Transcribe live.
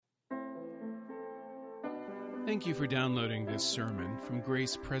Thank you for downloading this sermon from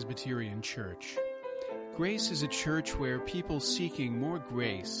Grace Presbyterian Church. Grace is a church where people seeking more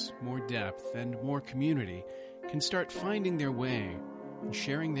grace, more depth, and more community can start finding their way and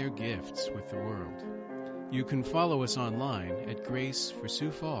sharing their gifts with the world. You can follow us online at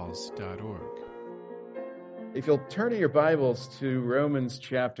graceforsiouxfalls.org. If you'll turn in your Bibles to Romans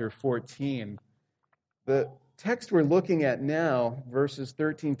chapter 14, the text we're looking at now, verses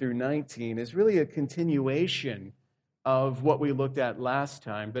 13 through 19, is really a continuation of what we looked at last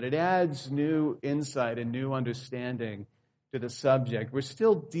time, but it adds new insight and new understanding to the subject. We're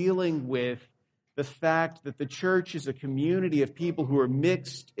still dealing with the fact that the church is a community of people who are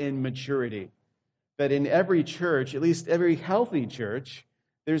mixed in maturity. That in every church, at least every healthy church,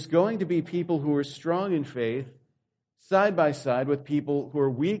 there's going to be people who are strong in faith side by side with people who are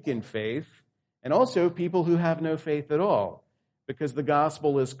weak in faith, and also people who have no faith at all, because the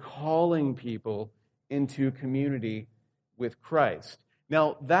gospel is calling people into community with Christ.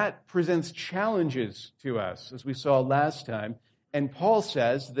 Now, that presents challenges to us, as we saw last time, and Paul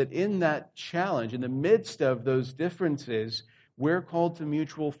says that in that challenge, in the midst of those differences, we're called to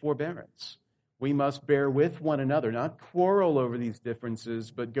mutual forbearance. We must bear with one another, not quarrel over these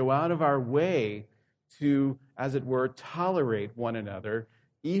differences, but go out of our way to, as it were, tolerate one another,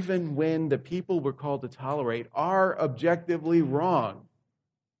 even when the people we're called to tolerate are objectively wrong.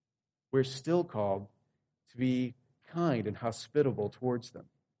 We're still called to be kind and hospitable towards them.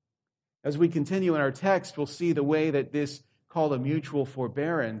 As we continue in our text, we'll see the way that this call to mutual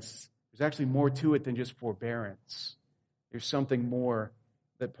forbearance, there's actually more to it than just forbearance. There's something more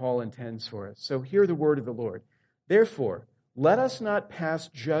that Paul intends for us. So hear the word of the Lord. Therefore, let us not pass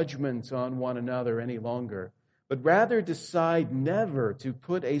judgment on one another any longer, but rather decide never to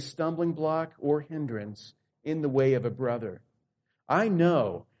put a stumbling block or hindrance in the way of a brother. I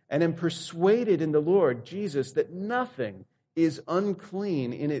know and am persuaded in the Lord Jesus that nothing is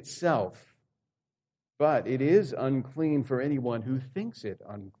unclean in itself, but it is unclean for anyone who thinks it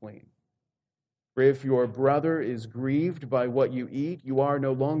unclean. For if your brother is grieved by what you eat, you are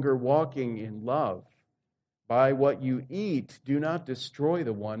no longer walking in love. By what you eat, do not destroy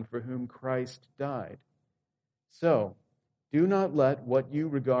the one for whom Christ died. So, do not let what you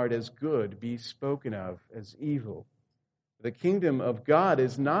regard as good be spoken of as evil. The kingdom of God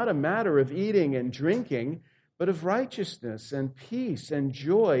is not a matter of eating and drinking, but of righteousness and peace and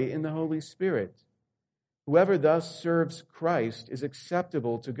joy in the Holy Spirit. Whoever thus serves Christ is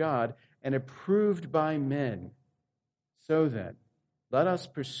acceptable to God and approved by men. So then, let us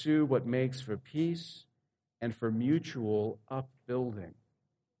pursue what makes for peace and for mutual upbuilding.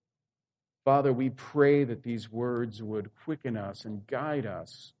 Father, we pray that these words would quicken us and guide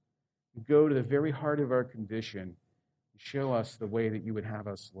us, and go to the very heart of our condition, and show us the way that you would have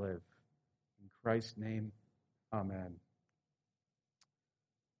us live. In Christ's name, amen.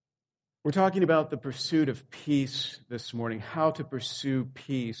 We're talking about the pursuit of peace this morning, how to pursue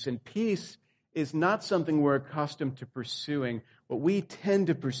peace. And peace is not something we're accustomed to pursuing. What we tend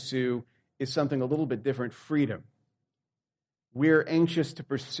to pursue is something a little bit different, freedom. We're anxious to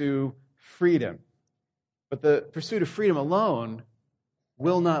pursue freedom. But the pursuit of freedom alone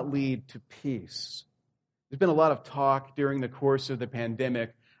will not lead to peace. There's been a lot of talk during the course of the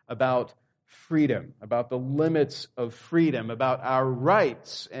pandemic about freedom, about the limits of freedom, about our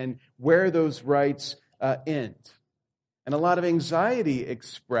rights and where those rights end. And a lot of anxiety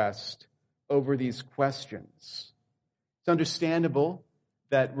expressed over these questions. It's understandable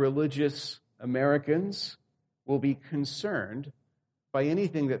that religious Americans will be concerned by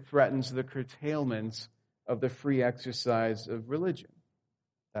anything that threatens the curtailment of the free exercise of religion.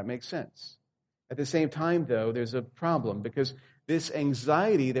 That makes sense. At the same time, though, there's a problem, because this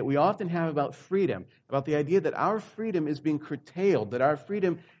anxiety that we often have about freedom, about the idea that our freedom is being curtailed, that our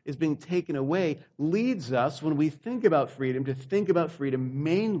freedom is being taken away, leads us, when we think about freedom, to think about freedom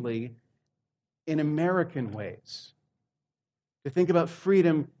mainly in American ways, to think about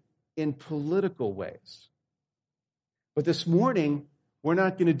freedom in political ways. But this morning, we're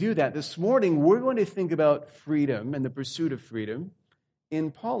not going to do that. This morning, we're going to think about freedom and the pursuit of freedom in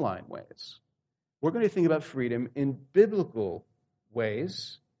Pauline ways. We're going to think about freedom in biblical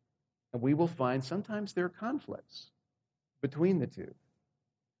ways, and we will find sometimes there are conflicts between the two.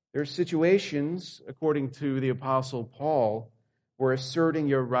 There are situations, according to the Apostle Paul, where asserting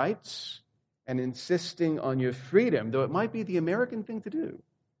your rights and insisting on your freedom, though it might be the American thing to do,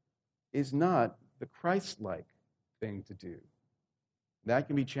 is not the Christ-like thing to do. That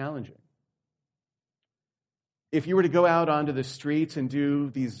can be challenging. If you were to go out onto the streets and do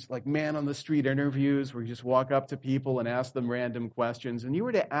these like man-on-the-street interviews where you just walk up to people and ask them random questions, and you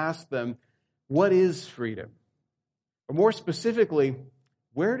were to ask them, what is freedom? Or more specifically,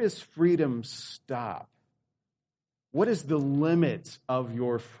 where does freedom stop? What is the limit of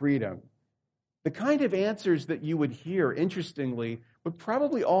your freedom? The kind of answers that you would hear, interestingly, would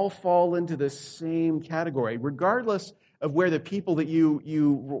probably all fall into the same category, regardless of where the people that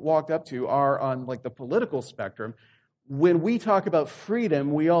you walked up to are on like the political spectrum. When we talk about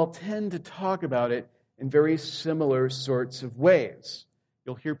freedom, we all tend to talk about it in very similar sorts of ways.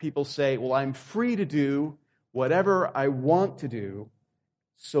 You'll hear people say, well, I'm free to do whatever I want to do,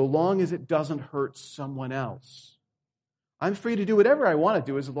 so long as it doesn't hurt someone else. I'm free to do whatever I want to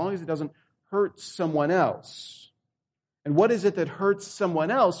do as long as it doesn't hurt someone else. And what is it that hurts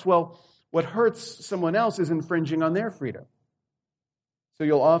someone else? Well, what hurts someone else is infringing on their freedom. So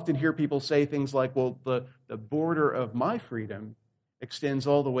you'll often hear people say things like, well, the border of my freedom extends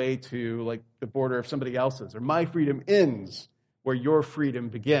all the way to like the border of somebody else's, or my freedom ends where your freedom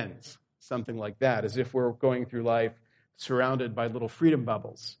begins. Something like that, as if we're going through life surrounded by little freedom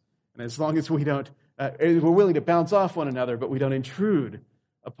bubbles. And as long as we don't, we're willing to bounce off one another, but we don't intrude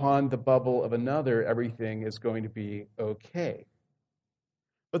upon the bubble of another, everything is going to be okay.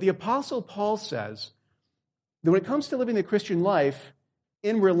 But the Apostle Paul says that when it comes to living the Christian life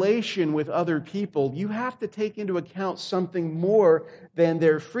in relation with other people, you have to take into account something more than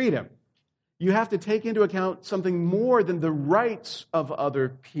their freedom. You have to take into account something more than the rights of other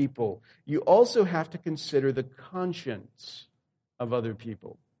people. You also have to consider the conscience of other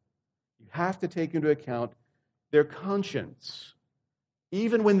people. You have to take into account their conscience,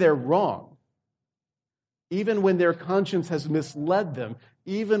 even when they're wrong, even when their conscience has misled them,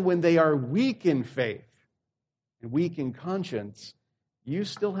 even when they are weak in faith and weak in conscience, you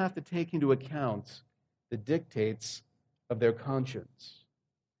still have to take into account the dictates of their conscience.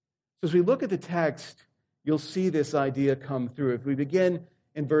 So as we look at the text, you'll see this idea come through. If we begin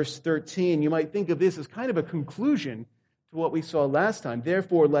in verse 13, you might think of this as kind of a conclusion to what we saw last time.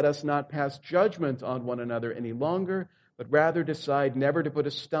 Therefore, let us not pass judgment on one another any longer, but rather decide never to put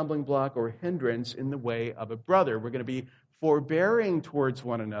a stumbling block or hindrance in the way of a brother. We're going to be forbearing towards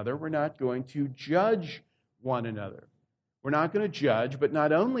one another. We're not going to judge one another. We're not going to judge, but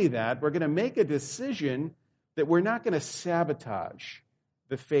not only that, we're going to make a decision that we're not going to sabotage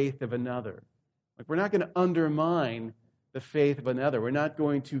the faith of another. Like, we're not going to undermine the faith of another. We're not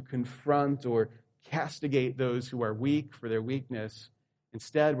going to confront or castigate those who are weak for their weakness.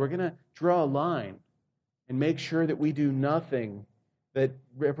 Instead, we're going to draw a line and make sure that we do nothing that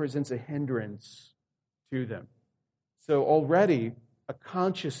represents a hindrance to them. So already a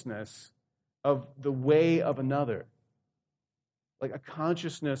consciousness of the way of another, like a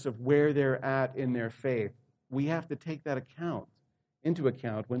consciousness of where they're at in their faith. We have to take that into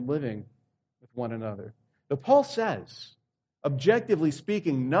account when living with one another. But Paul says, objectively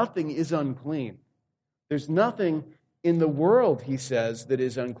speaking, nothing is unclean. There's nothing in the world, he says, that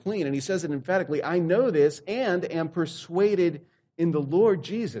is unclean. And he says it emphatically, I know this and am persuaded in the Lord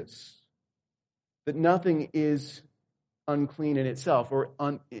Jesus that nothing is unclean in itself, or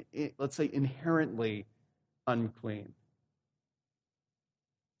let's say inherently unclean.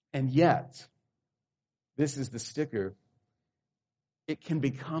 And yet, this is the sticker, it can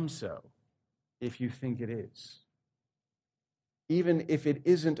become so if you think it is. Even if it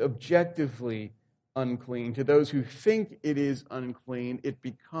isn't objectively unclean, to those who think it is unclean, it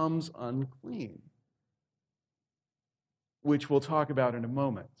becomes unclean, which we'll talk about in a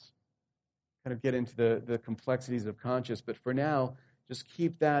moment. Kind of get into the complexities of conscience, but for now, just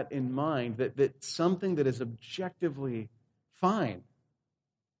keep that in mind, that something that is objectively fine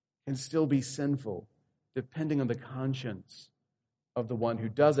can still be sinful, depending on the conscience of the one who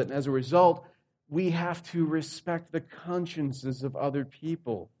does it. And as a result, we have to respect the consciences of other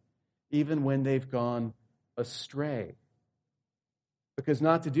people, even when they've gone astray. Because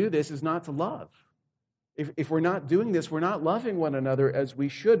not to do this is not to love. If we're not doing this, we're not loving one another as we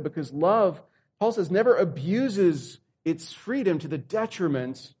should, because love, Paul says, never abuses its freedom to the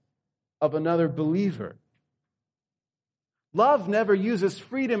detriment of another believer. Love never uses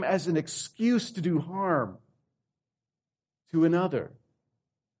freedom as an excuse to do harm to another.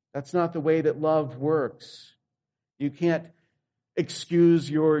 That's not the way that love works. You can't excuse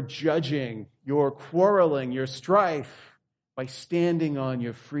your judging, your quarreling, your strife by standing on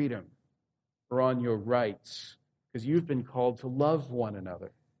your freedom or on your rights, because you've been called to love one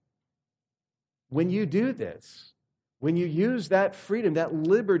another. When you do this, when you use that freedom, that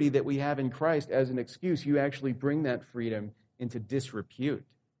liberty that we have in Christ as an excuse, you actually bring that freedom into disrepute.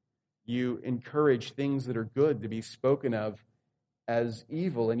 You encourage things that are good to be spoken of as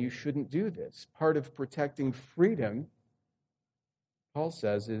evil, and you shouldn't do this. Part of protecting freedom, Paul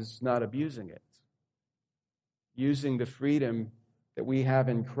says, is not abusing it. using the freedom that we have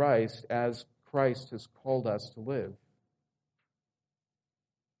in Christ as Christ has called us to live.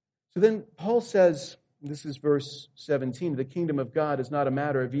 So then Paul says, this is verse 17, the kingdom of God is not a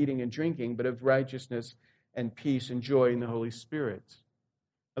matter of eating and drinking, but of righteousness and peace and joy in the Holy Spirit.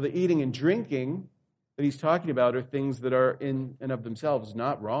 Now, the eating and drinking that he's talking about are things that are in and of themselves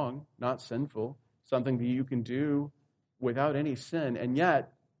not wrong, not sinful, something that you can do without any sin, and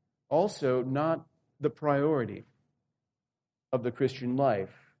yet also not the priority of the Christian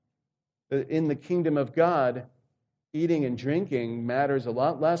life. In the kingdom of God, eating and drinking matters a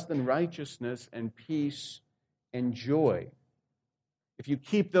lot less than righteousness and peace and joy. If you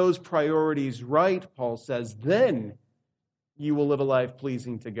keep those priorities right, Paul says, then you will live a life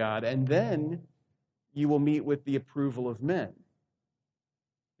pleasing to God, and then you will meet with the approval of men.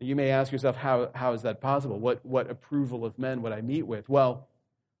 You may ask yourself, how is that possible? What approval of men would I meet with? Well,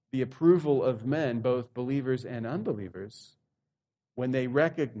 the approval of men, both believers and unbelievers, when they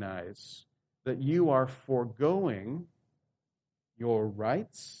recognize that you are foregoing your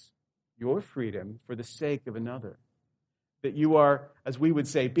rights, your freedom, for the sake of another. That you are, as we would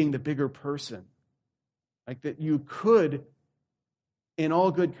say, being the bigger person. Like that you could, in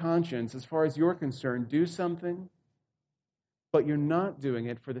all good conscience, as far as you're concerned, do something, but you're not doing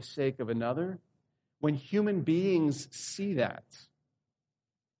it for the sake of another. When human beings see that,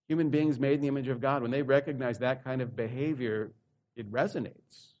 human beings made in the image of God, when they recognize that kind of behavior, it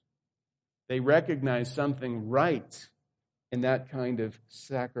resonates. They recognize something right in that kind of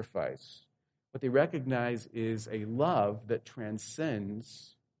sacrifice. What they recognize is a love that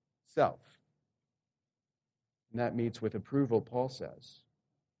transcends self. And that meets with approval, Paul says.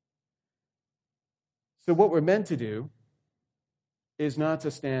 So what we're meant to do is not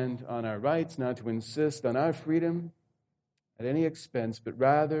to stand on our rights, not to insist on our freedom at any expense, but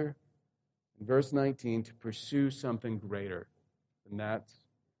rather, in verse 19, to pursue something greater than that.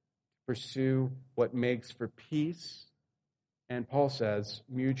 Pursue what makes for peace, and Paul says,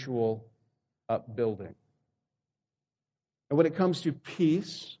 mutual upbuilding. And when it comes to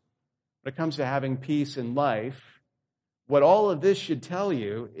peace, when it comes to having peace in life, what all of this should tell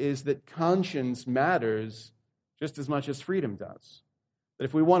you is that conscience matters just as much as freedom does. That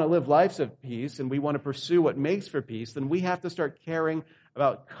if we want to live lives of peace and we want to pursue what makes for peace, then we have to start caring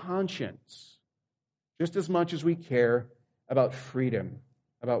about conscience just as much as we care about freedom,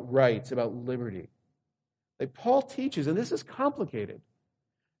 about rights, about liberty. Like Paul teaches, and this is complicated,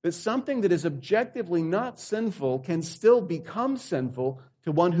 that something that is objectively not sinful can still become sinful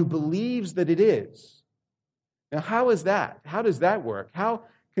to one who believes that it is. Now, how is that? How does that work? How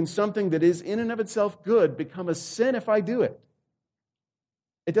can something that is in and of itself good become a sin if I do it?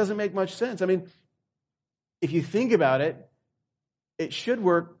 It doesn't make much sense. I mean, if you think about it, it should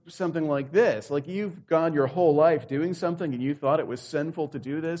work something like this. Like you've gone your whole life doing something and you thought it was sinful to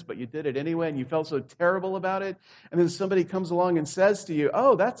do this, but you did it anyway and you felt so terrible about it. And then somebody comes along and says to you,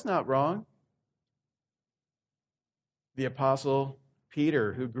 oh, that's not wrong. The Apostle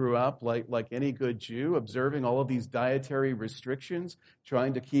Peter, who grew up like any good Jew, observing all of these dietary restrictions,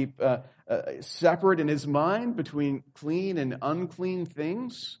 trying to keep separate in his mind between clean and unclean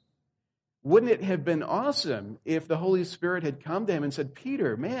things. Wouldn't it have been awesome if the Holy Spirit had come to him and said,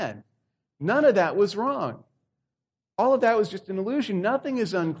 Peter, man, none of that was wrong. All of that was just an illusion. Nothing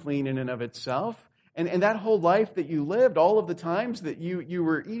is unclean in and of itself. And that whole life that you lived, all of the times that you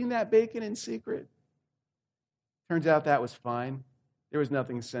were eating that bacon in secret, turns out that was fine. There was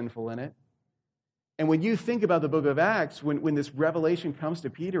nothing sinful in it. And when you think about the book of Acts, when this revelation comes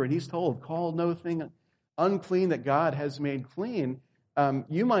to Peter and he's told, call no thing unclean that God has made clean,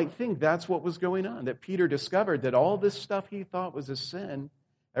 you might think that's what was going on, that Peter discovered that all this stuff he thought was a sin,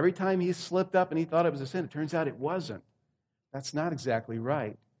 every time he slipped up and he thought it was a sin, it turns out it wasn't. That's not exactly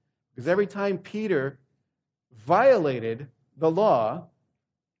right. Because every time Peter violated the law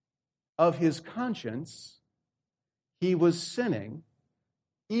of his conscience, he was sinning,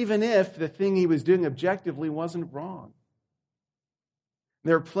 even if the thing he was doing objectively wasn't wrong.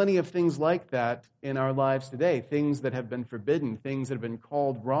 There are plenty of things like that in our lives today, things that have been forbidden, things that have been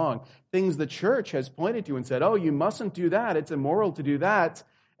called wrong, things the church has pointed to and said, oh, you mustn't do that, it's immoral to do that.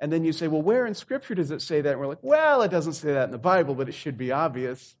 And then you say, well, where in Scripture does it say that? And we're like, well, it doesn't say that in the Bible, but it should be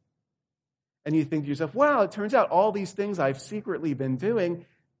obvious. And you think to yourself, wow, it turns out all these things I've secretly been doing,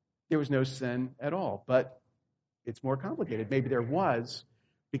 there was no sin at all. But it's more complicated. Maybe there was,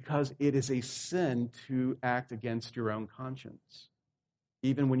 because it is a sin to act against your own conscience,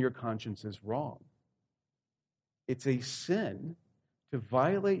 even when your conscience is wrong. It's a sin to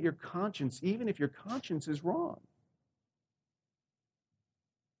violate your conscience, even if your conscience is wrong.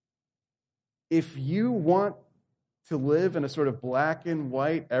 If you want to live in a sort of black and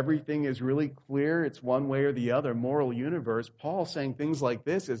white, everything is really clear, it's one way or the other, moral universe, Paul saying things like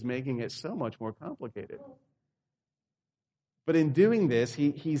this is making it so much more complicated. But in doing this,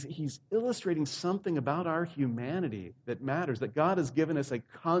 he's illustrating something about our humanity that matters, that God has given us a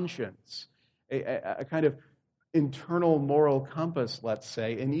conscience, a kind of internal moral compass, let's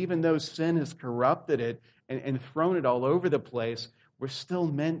say, and even though sin has corrupted it and thrown it all over the place, we're still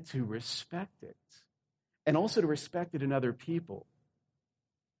meant to respect it, and also to respect it in other people.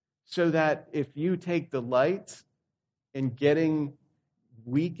 So that if you take delight in getting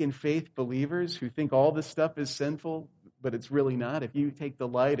weak in faith believers who think all this stuff is sinful, but it's really not, if you take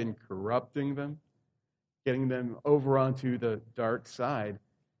delight in corrupting them, getting them over onto the dark side,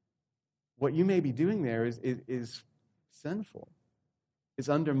 what you may be doing there is sinful, is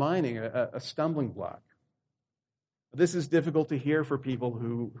undermining a stumbling block. This is difficult to hear for people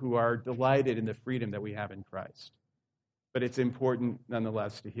who are delighted in the freedom that we have in Christ. But it's important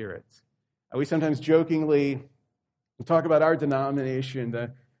nonetheless to hear it. We sometimes jokingly talk about our denomination,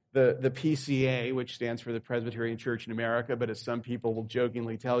 the PCA, which stands for the Presbyterian Church in America, but as some people will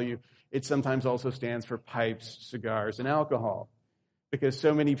jokingly tell you, it sometimes also stands for pipes, cigars, and alcohol. Because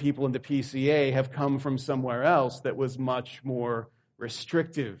so many people in the PCA have come from somewhere else that was much more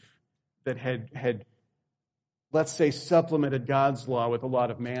restrictive, that had let's say, supplemented God's law with a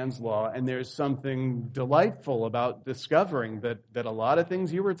lot of man's law, and there's something delightful about discovering that a lot of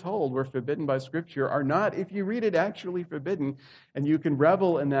things you were told were forbidden by Scripture are not, if you read it, actually forbidden, and you can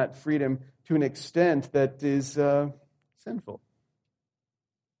revel in that freedom to an extent that is sinful,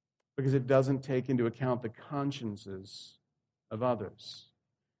 because it doesn't take into account the consciences of others.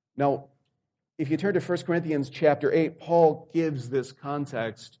 Now, if you turn to 1 Corinthians chapter 8, Paul gives this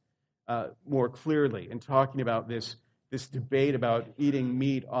context more clearly in talking about this debate about eating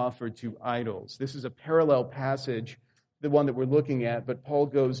meat offered to idols. This is a parallel passage, the one that we're looking at, but Paul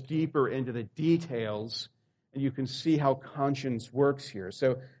goes deeper into the details, and you can see how conscience works here.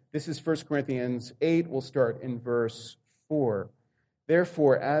 So this is 1 Corinthians 8. We'll start in verse 4.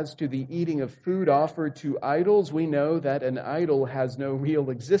 Therefore, as to the eating of food offered to idols, we know that an idol has no real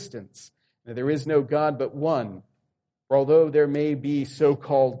existence. There is no God but one. For although there may be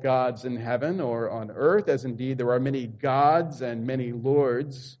so-called gods in heaven or on earth, as indeed there are many gods and many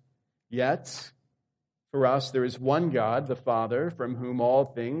lords, yet for us there is one God, the Father, from whom all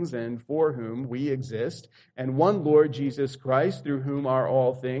things and for whom we exist, and one Lord Jesus Christ, through whom are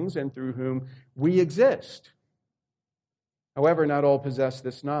all things and through whom we exist. However, not all possess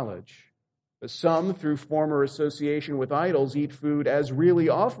this knowledge. But some, through former association with idols, eat food as really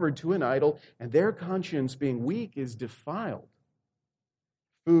offered to an idol, and their conscience, being weak, is defiled.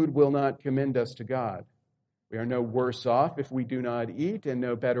 Food will not commend us to God. We are no worse off if we do not eat, and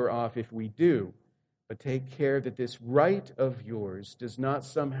no better off if we do. But take care that this right of yours does not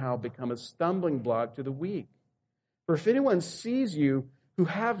somehow become a stumbling block to the weak. For if anyone sees you who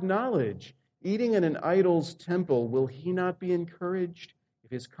have knowledge eating in an idol's temple, will he not be encouraged?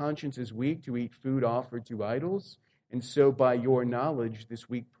 His conscience is weak to eat food offered to idols, and so by your knowledge this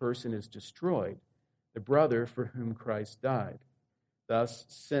weak person is destroyed, the brother for whom Christ died. Thus,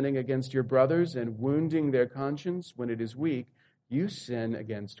 sinning against your brothers and wounding their conscience when it is weak, you sin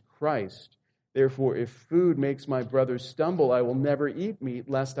against Christ. Therefore, if food makes my brother stumble, I will never eat meat,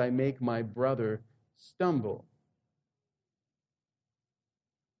 lest I make my brother stumble.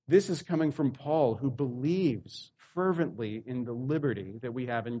 This is coming from Paul, who believes fervently in the liberty that we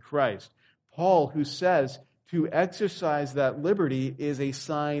have in Christ. Paul, who says to exercise that liberty is a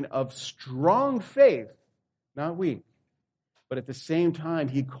sign of strong faith, not weak. But at the same time,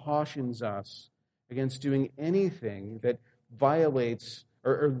 he cautions us against doing anything that violates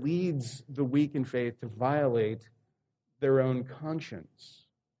or leads the weak in faith to violate their own conscience.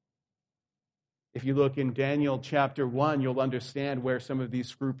 If you look in Daniel chapter 1, you'll understand where some of these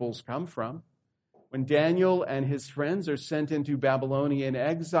scruples come from. When Daniel and his friends are sent into Babylonian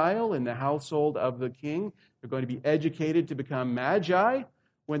exile in the household of the king, they're going to be educated to become magi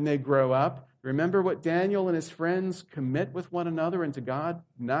when they grow up. Remember what Daniel and his friends commit with one another and to God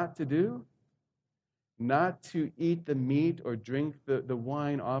not to do? Not to eat the meat or drink the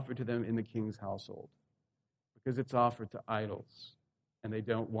wine offered to them in the king's household, because it's offered to idols, and they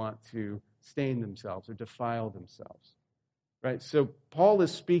don't want to stain themselves or defile themselves. Right? So Paul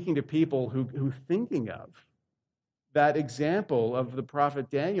is speaking to people who thinking of that example of the prophet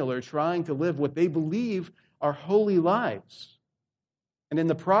Daniel, are trying to live what they believe are holy lives. And in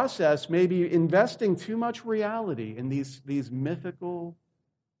the process, maybe investing too much reality in these mythical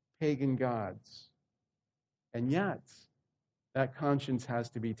pagan gods. And yet, that conscience has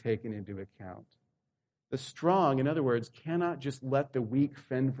to be taken into account. The strong, in other words, cannot just let the weak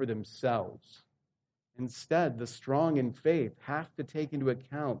fend for themselves. Instead, the strong in faith have to take into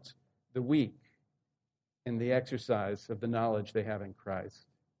account the weak in the exercise of the knowledge they have in Christ.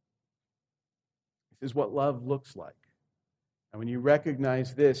 This is what love looks like. And when you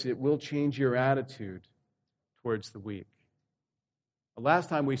recognize this, it will change your attitude towards the weak. The last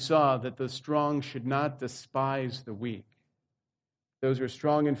time we saw that the strong should not despise the weak. Those who are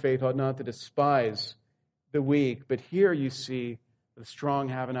strong in faith ought not to despise the weak. But here you see the strong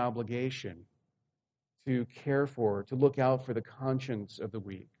have an obligation to care for, to look out for the conscience of the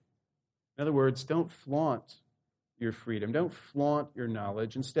weak. In other words, don't flaunt your freedom. Don't flaunt your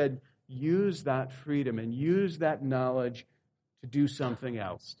knowledge. Instead, use that freedom and use that knowledge to do something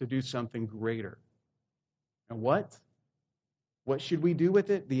else, to do something greater. And what? What should we do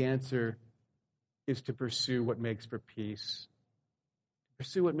with it? The answer is to pursue what makes for peace.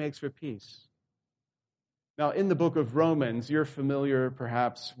 Pursue what makes for peace. Now, in the book of Romans, you're familiar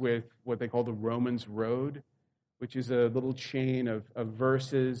perhaps with what they call the Romans Road, which is a little chain of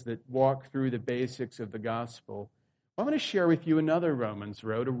verses that walk through the basics of the gospel. I'm going to share with you another Romans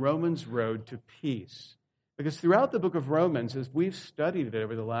Road, a Romans Road to peace. Because throughout the book of Romans, as we've studied it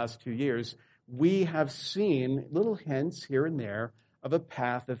over the last 2 years, we have seen little hints here and there of a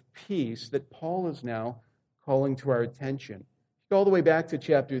path of peace that Paul is now calling to our attention. Go all the way back to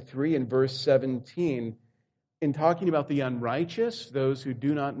chapter 3 and verse 17. In talking about the unrighteous, those who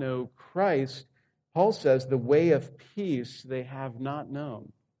do not know Christ, Paul says, the way of peace they have not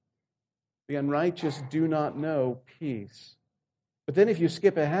known. The unrighteous do not know peace. But then if you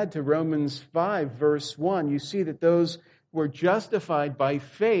skip ahead to Romans 5, verse 1, you see that those who are justified by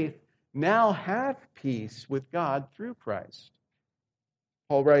faith now have peace with God through Christ.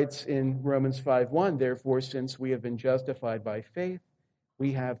 Paul writes in Romans 5:1, therefore, since we have been justified by faith,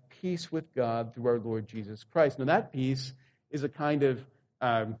 we have peace with God through our Lord Jesus Christ. Now that peace is a kind of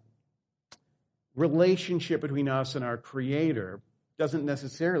relationship between us and our Creator. It doesn't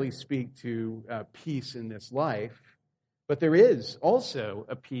necessarily speak to peace in this life, but there is also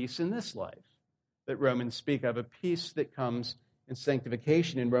a peace in this life that Romans speak of, a peace that comes in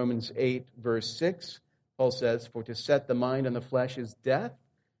sanctification. In Romans 8, verse 6, Paul says, for to set the mind on the flesh is death,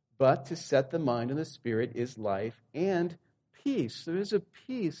 but to set the mind on the Spirit is life and peace. There is a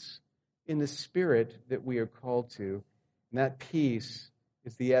peace in the Spirit that we are called to, and that peace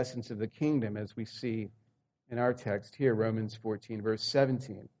is the essence of the kingdom, as we see in our text here, Romans 14, verse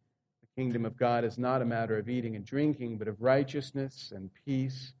 17. The kingdom of God is not a matter of eating and drinking, but of righteousness and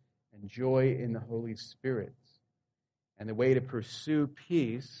peace and joy in the Holy Spirit. And the way to pursue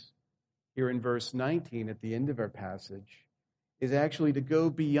peace, here in verse 19 at the end of our passage, is actually to go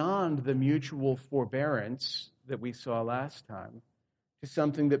beyond the mutual forbearance that we saw last time to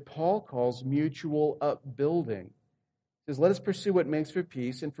something that Paul calls mutual upbuilding. He says, let us pursue what makes for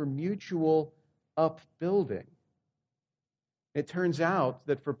peace and for mutual upbuilding. It turns out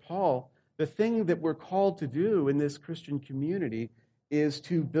that for Paul, the thing that we're called to do in this Christian community is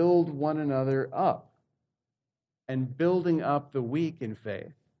to build one another up. And building up the weak in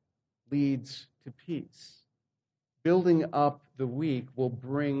faith leads to peace. Building up the weak will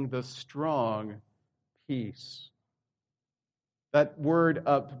bring the strong peace. That word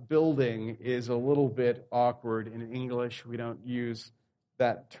upbuilding is a little bit awkward in English. We don't use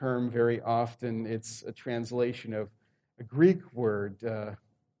that term very often. It's a translation of a Greek word,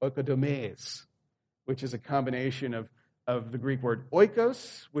 oikodomes, which is a combination of the Greek word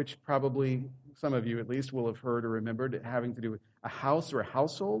oikos, which probably some of you at least will have heard or remembered, having to do with a house or a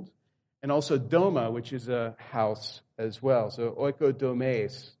household, and also doma, which is a house as well. So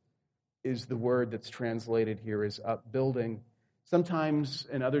oikodomes is the word that's translated here as upbuilding. Sometimes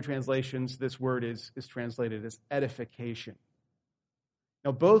in other translations, this word is translated as edification.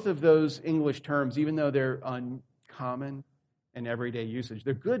 Now, both of those English terms, even though they're uncommon in everyday usage,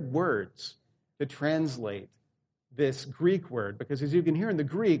 they're good words to translate this Greek word, because as you can hear in the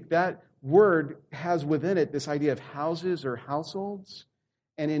Greek, that word has within it this idea of houses or households.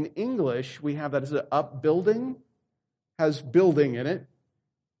 And in English, we have that as an upbuilding, has building in it.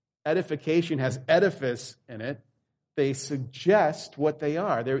 Edification has edifice in it. They suggest what they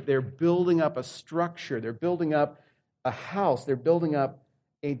are. They're building up a structure. They're building up a house. They're building up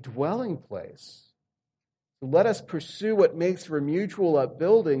a dwelling place. So let us pursue what makes for mutual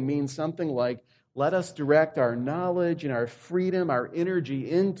upbuilding means something like, let us direct our knowledge and our freedom, our energy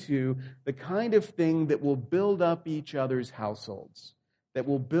into the kind of thing that will build up each other's households, that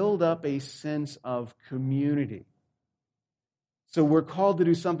will build up a sense of community. So we're called to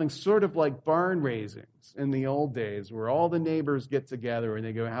do something sort of like barn raisings in the old days, where all the neighbors get together and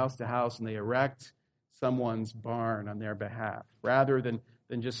they go house to house and they erect someone's barn on their behalf, rather than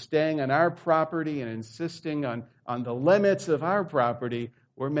just staying on our property and insisting on the limits of our property.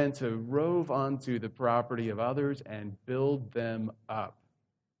 We're meant to rove onto the property of others and build them up.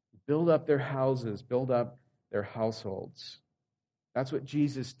 Build up their houses, build up their households. That's what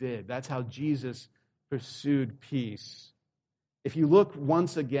Jesus did. That's how Jesus pursued peace. If you look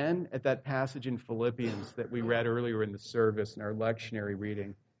once again at that passage in Philippians that we read earlier in the service in our lectionary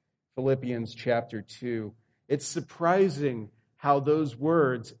reading, Philippians chapter 2, it's surprising how those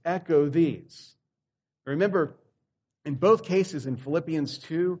words echo these. Remember, in both cases, in Philippians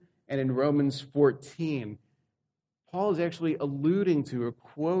 2 and in Romans 14, Paul is actually alluding to or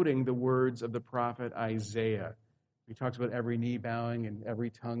quoting the words of the prophet Isaiah. He talks about every knee bowing and every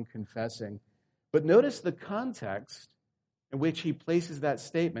tongue confessing. But notice the context in which he places that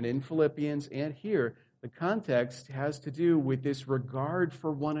statement in Philippians and here. The context has to do with this regard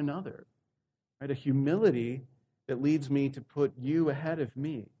for one another, right? A humility that leads me to put you ahead of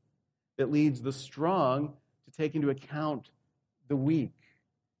me, that leads the strong to take into account the weak.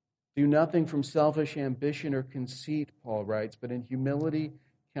 Do nothing from selfish ambition or conceit, Paul writes, but in humility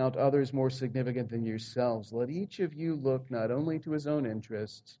count others more significant than yourselves. Let each of you look not only to his own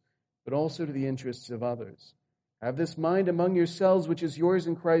interests, but also to the interests of others. Have this mind among yourselves, which is yours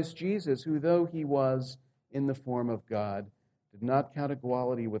in Christ Jesus, who, though he was in the form of God, did not count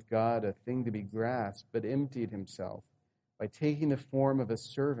equality with God a thing to be grasped, but emptied himself by taking the form of a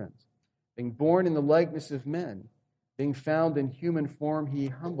servant. Being born in the likeness of men, being found in human form, he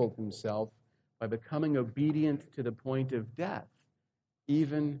humbled himself by becoming obedient to the point of death,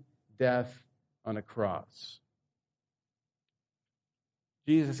 even death on a cross.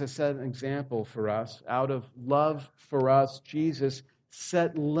 Jesus has set an example for us. Out of love for us, Jesus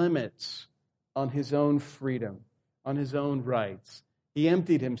set limits on his own freedom, on his own rights. He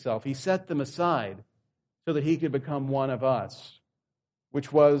emptied himself. He set them aside so that he could become one of us,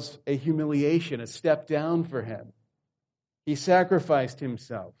 which was a humiliation, a step down for him. He sacrificed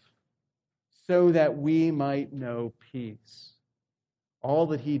himself so that we might know peace. All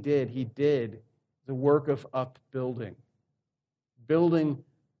that he did the work of upbuilding. Building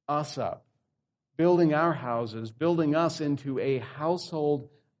us up, building our houses, building us into a household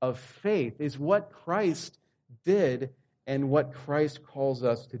of faith is what Christ did and what Christ calls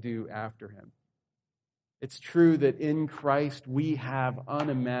us to do after him. It's true that in Christ we have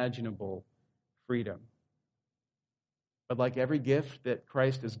unimaginable freedom. But like every gift that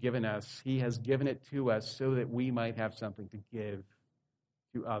Christ has given us, he has given it to us so that we might have something to give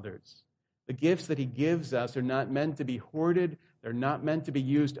to others. The gifts that he gives us are not meant to be hoarded. They're not meant to be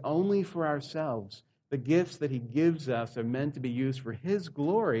used only for ourselves. The gifts that he gives us are meant to be used for his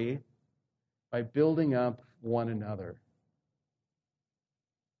glory by building up one another.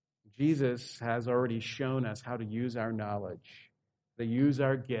 Jesus has already shown us how to use our knowledge, to use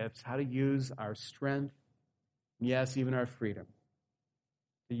our gifts, how to use our strength, yes, even our freedom,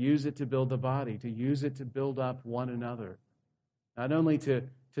 to use it to build the body, to use it to build up one another, not only to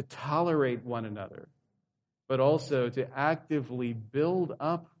tolerate one another, but also to actively build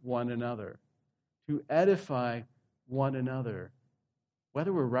up one another, to edify one another,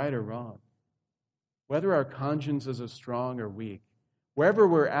 whether we're right or wrong, whether our consciences are strong or weak, wherever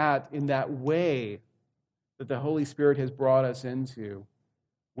we're at in that way that the Holy Spirit has brought us into,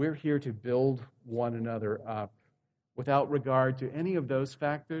 we're here to build one another up without regard to any of those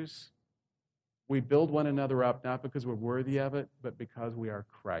factors. We build one another up not because we're worthy of it, but because we are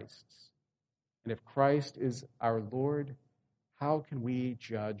Christ's. And if Christ is our Lord, how can we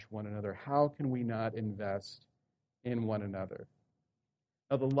judge one another? How can we not invest in one another?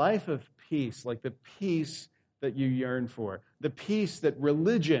 Now, the life of peace, like the peace that you yearn for, the peace that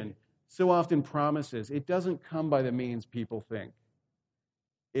religion so often promises, it doesn't come by the means people think.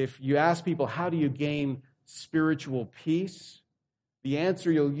 If you ask people, how do you gain spiritual peace? The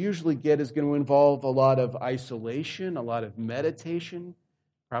answer you'll usually get is going to involve a lot of isolation, a lot of meditation,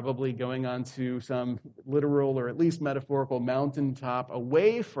 probably going onto some literal or at least metaphorical mountaintop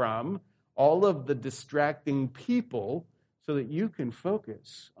away from all of the distracting people so that you can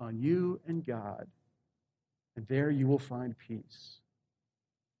focus on you and God. And there you will find peace.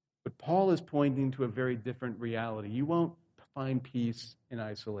 But Paul is pointing to a very different reality. You won't find peace in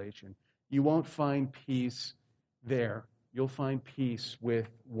isolation. You won't find peace there. You'll find peace with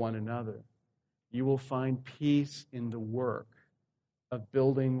one another. You will find peace in the work of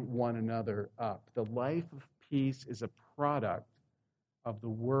building one another up. The life of peace is a product of the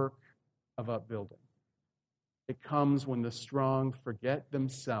work of upbuilding. It comes when the strong forget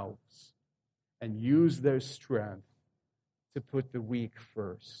themselves and use their strength to put the weak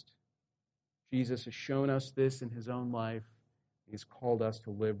first. Jesus has shown us this in his own life. He's called us to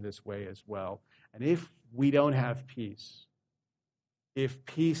live this way as well. And if we don't have peace, if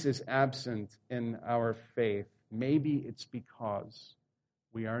peace is absent in our faith, maybe it's because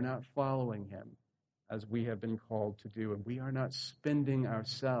we are not following him as we have been called to do, and we are not spending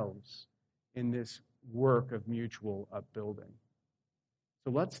ourselves in this work of mutual upbuilding.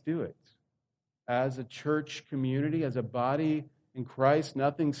 So let's do it. As a church community, as a body in Christ,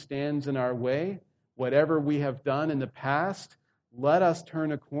 nothing stands in our way. Whatever we have done in the past, let us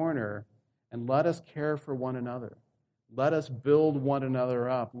turn a corner and let us care for one another. Let us build one another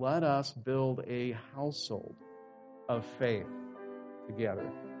up. Let us build a household of faith together.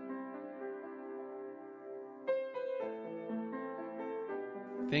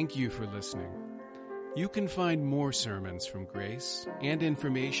 Thank you for listening. You can find more sermons from Grace and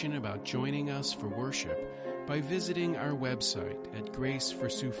information about joining us for worship by visiting our website at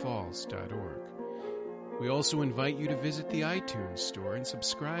graceforsiouxfalls.org. We also invite you to visit the iTunes store and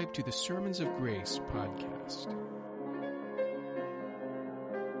subscribe to the Sermons of Grace podcast.